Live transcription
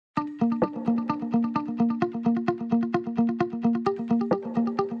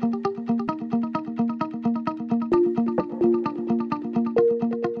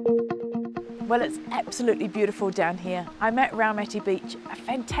Well, it's absolutely beautiful down here. I'm at Raumati Beach, a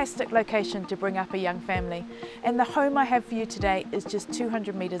fantastic location to bring up a young family. And the home I have for you today is just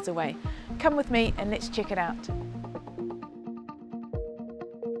 200 metres away. Come with me and let's check it out.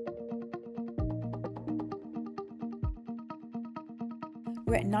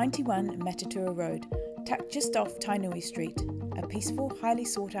 We're at 91 Matatua Road, tucked just off Tainui Street, a peaceful, highly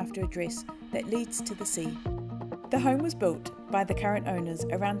sought after address that leads to the sea. The home was built by the current owners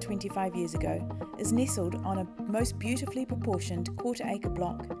around 25 years ago, is nestled on a most beautifully proportioned quarter-acre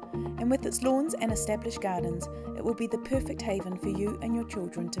block, and with its lawns and established gardens, it will be the perfect haven for you and your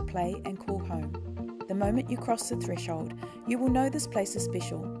children to play and call home. The moment you cross the threshold, you will know this place is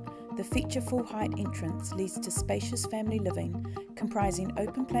special. The feature full-height entrance leads to spacious family living, comprising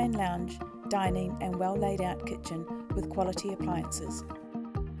open-plan lounge, dining and well-laid-out kitchen with quality appliances.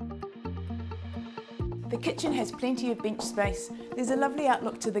 The kitchen has plenty of bench space, there's a lovely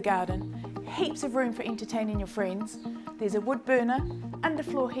outlook to the garden, heaps of room for entertaining your friends, there's a wood burner,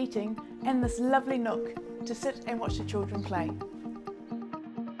 underfloor heating and this lovely nook to sit and watch the children play.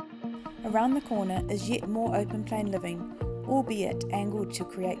 Around the corner is yet more open plan living, albeit angled to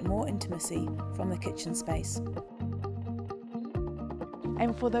create more intimacy from the kitchen space.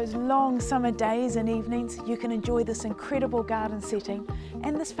 And for those long summer days and evenings, you can enjoy this incredible garden setting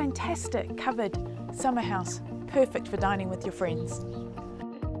and this fantastic covered summer house, perfect for dining with your friends.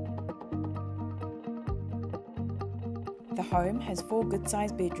 The home has 4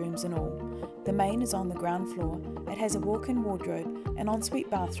 good-sized bedrooms in all. The main is on the ground floor. It has a walk-in wardrobe, an ensuite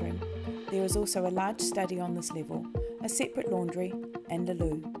bathroom. There is also a large study on this level, a separate laundry and a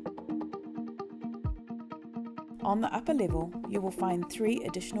loo. On the upper level, you will find 3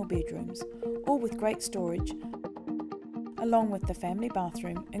 additional bedrooms, all with great storage, along with the family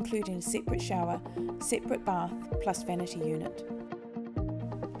bathroom, including a separate shower, separate bath, plus vanity unit.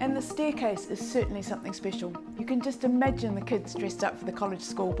 And the staircase is certainly something special. You can just imagine the kids dressed up for the college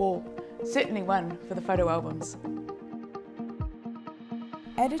school ball. Certainly one for the photo albums.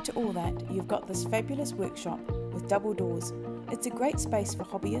 Added to all that, you've got this fabulous workshop with double doors. It's a great space for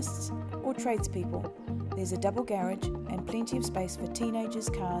hobbyists or tradespeople. There's a double garage and plenty of space for teenagers,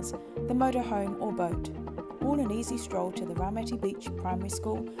 cars, the motorhome or boat. All an easy stroll to the Raumati Beach Primary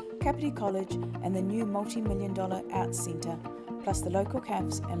School, Kapiti College and the new multi-million-dollar arts centre, plus the local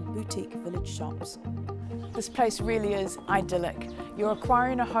cafes and boutique village shops. This place really is idyllic. You're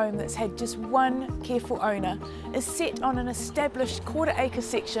acquiring a home that's had just one careful owner, is set on an established quarter-acre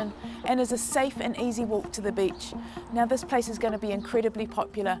section and is a safe and easy walk to the beach. Now this place is going to be incredibly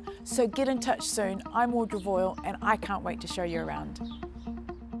popular, so get in touch soon. I'm Voyle and I can't wait to show you around.